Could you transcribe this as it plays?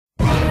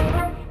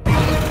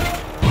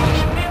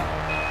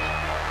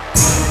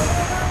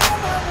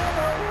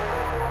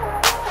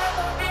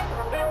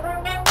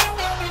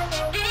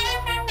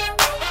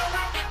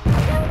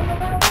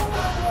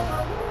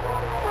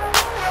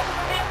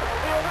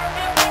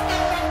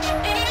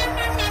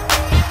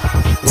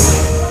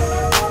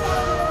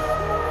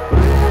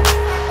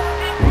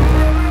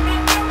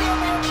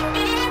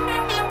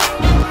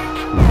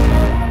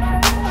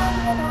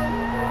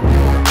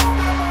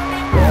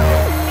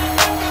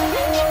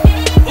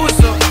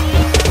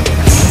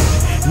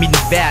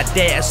hver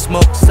dag er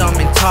smuk som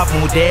en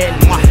topmodel.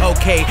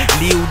 Okay,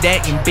 livet er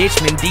en bitch,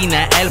 men din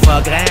er alt for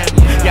grim.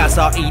 Jeg er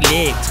så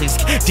elektrisk,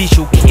 de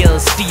chokerede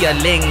stiger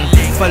længe.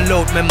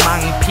 Forlåt med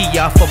mange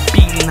piger, for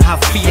bilen har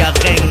 4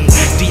 ringe.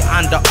 De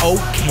andre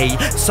okay,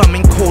 som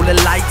en Cola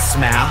Light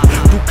smager.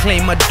 Du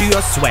claimer dyr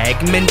swag,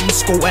 men din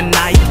sko er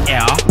Nike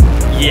Air.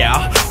 Yeah,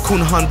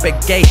 kun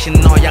håndbagagen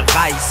når jeg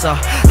rejser.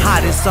 Har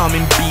det som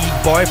en big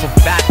boy, for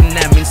verden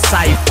er min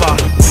cypher.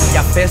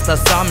 Jeg fester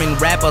som en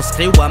rapper,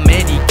 skriver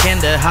med de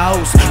kendte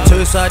house.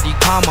 Tøser de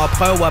kommer,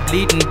 prøver at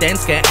blive den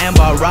danske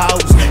Amber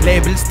Rose.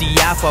 Labels de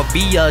er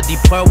forvirret, de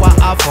prøver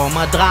at få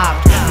mig dræbt.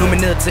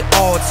 Nomineret til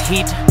årets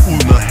hit,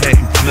 uden at have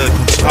en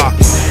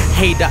pladekontrakt.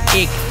 Hater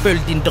ikke,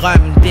 følg din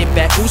drøm, det er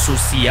hvad Uso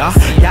siger.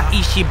 Jeg er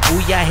i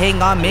Shibuya,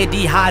 hænger med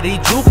de hardy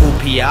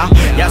juku-piger.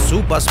 Jeg er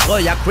super sprød,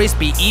 jeg er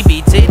crispy, EB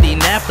til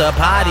din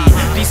afterparty.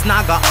 De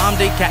snakker om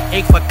det, kan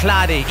ikke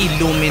forklare det,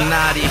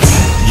 Illuminati.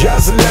 Jeg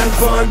er så langt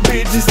for en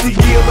bitches, de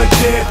giver mig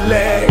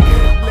jetlag.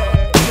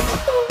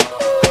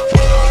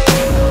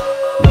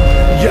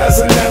 Jeg er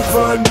så langt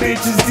for en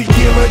bitches, de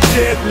giver mig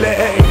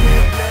jetlag.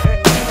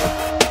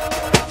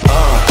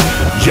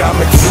 Jeg er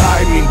McFly,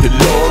 min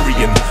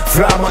DeLorean,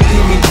 flammer i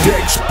min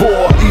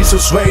dækspor. I så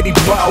svagt i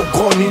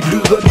baggrund, I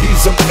lyder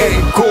ligesom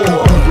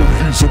A-kor.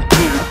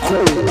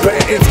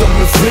 Bagefter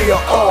med flere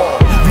år,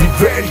 vi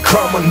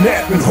velkommer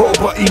natten,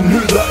 håber I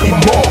nyder i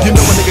morgen. You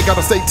know a nigga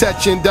gotta stay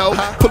touching though,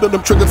 pulling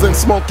them triggers and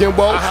smoking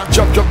whoa.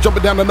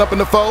 Jumping down and up in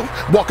the foe,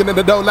 walking in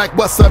the door like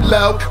what's up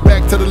low.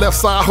 Back to the left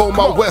side, hold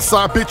my west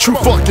side, bitch you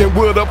fucking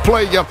with a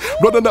player.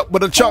 Running up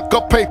with a chunk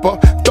of paper,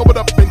 throw it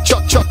up and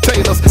chuck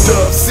taters.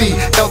 Dub C,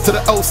 L to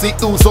the O.C,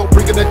 Uzo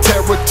bringing the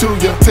terror to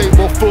ya.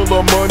 Table full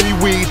of money,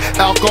 weed,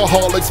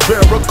 alcoholics,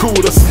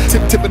 barracudas.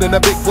 Tipping and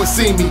that big boy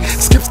see me,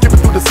 skipping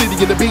through the city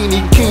in a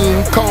beanie.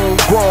 King Kong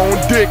grown,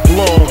 dick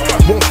long,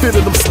 won't fit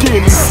in them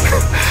skinnies.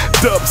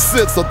 Dub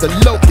sits of the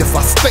locust,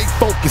 I stay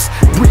focused.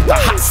 Breathe a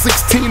hot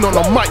 16 on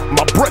the mic,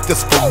 my breath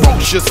is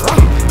ferocious.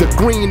 The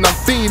green I'm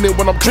feeling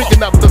when I'm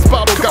drinking out of this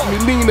bottle got me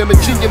leaning. A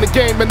G in the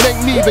game and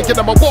ain't even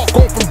getting my walk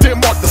on from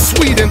Denmark to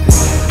Sweden.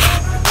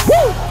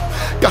 Woo!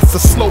 Got to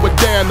slow it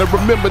down and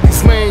remember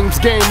these names,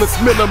 game is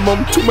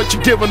minimum. Too much you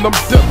giving them,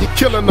 dumb, you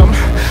killing them.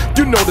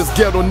 You know this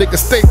ghetto nigga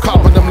stay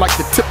copping them like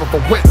the tip of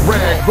a wet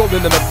rag.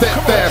 Rolling in a that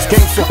fast,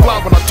 game so fly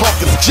when I talk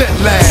is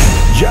Jetlag.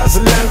 Jeg er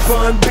så langt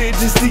for en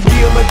bitches, de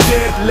giver mig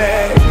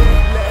jetlag.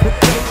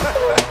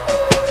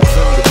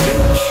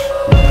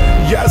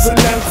 Jeg er så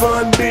langt for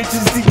en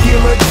bitches, de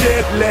giver mig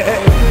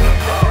jetlag.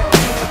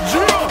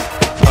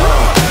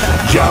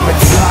 Jeg er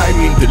McFly,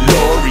 min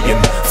DeLorean,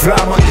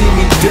 flammer i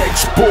min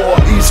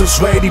dækspor. I så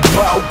svagt i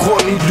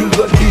baggrund, I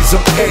lyder ligesom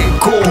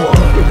A-kor.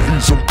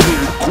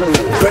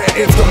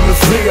 Bagefter med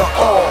flere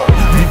år,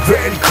 vi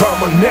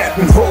velkommer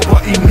natten, håber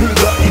I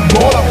nyder i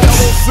morgen.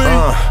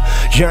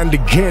 Jeg er en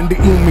legende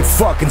i mit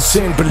fucking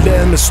sind,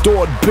 balladen med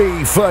stort B.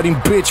 For din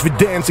bitch vil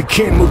danse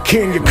kind mod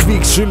kind. Jeg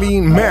kviksøl i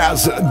en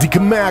mærse, de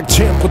kan mærke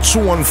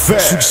temperaturen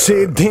falde.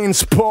 Succes, det er en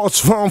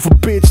sportsform for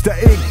bitch, der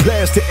er ikke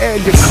plads til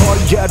alt. Jeg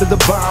kold hjertet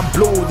og varm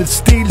blodet,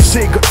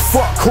 stilsikkert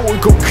fuck hole.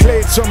 Gå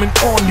klædt som en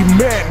ordentlig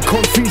mand,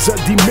 kun fiser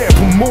de med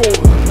på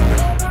moden.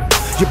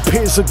 Jeg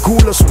pisser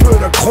guld og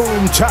spytter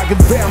kron, takket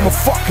være mig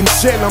fucking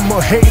selvom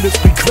og haters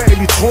bliv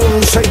kvalt i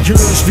troen.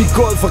 Seriøst, vi er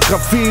gået fra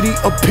graffiti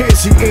og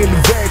pis i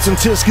elevatoren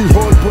til at skide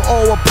hul på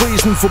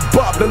overprisen for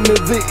bobler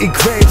ned ved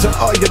ekvator.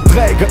 Og jeg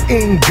drikker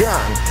en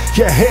gang,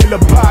 jeg hælder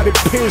bare det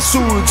pis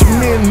ud til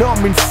minde om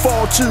min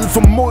fortid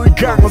for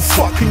modgang og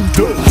fucking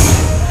død.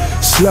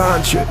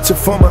 Slange til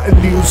for mig af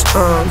livs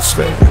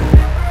ansvar.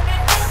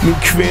 Min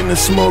kvinde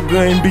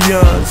smukker en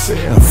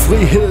Beyoncé, og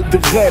frihed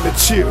det er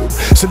relativt,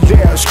 så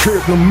lad os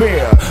købe noget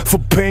mere. For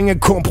penge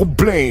kun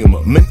problemer,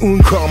 men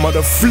uden kommer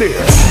der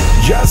flere.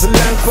 Jeg er så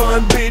langt for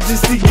en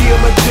bitches, de giver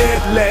mig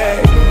jetlag.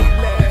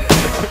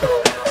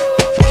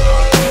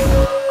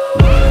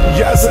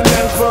 Jeg er så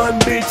langt for en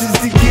bitches,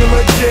 de giver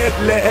mig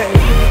jetlag.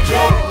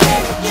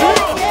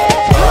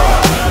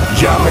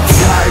 Jeg er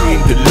McFly,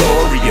 min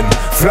DeLorean,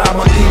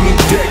 flammer i min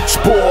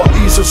dækspor.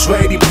 I så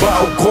svagt i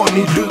baggrund,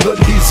 I lyder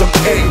ligesom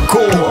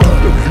A-kor.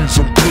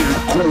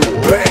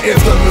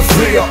 Bagefter med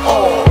flere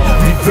år,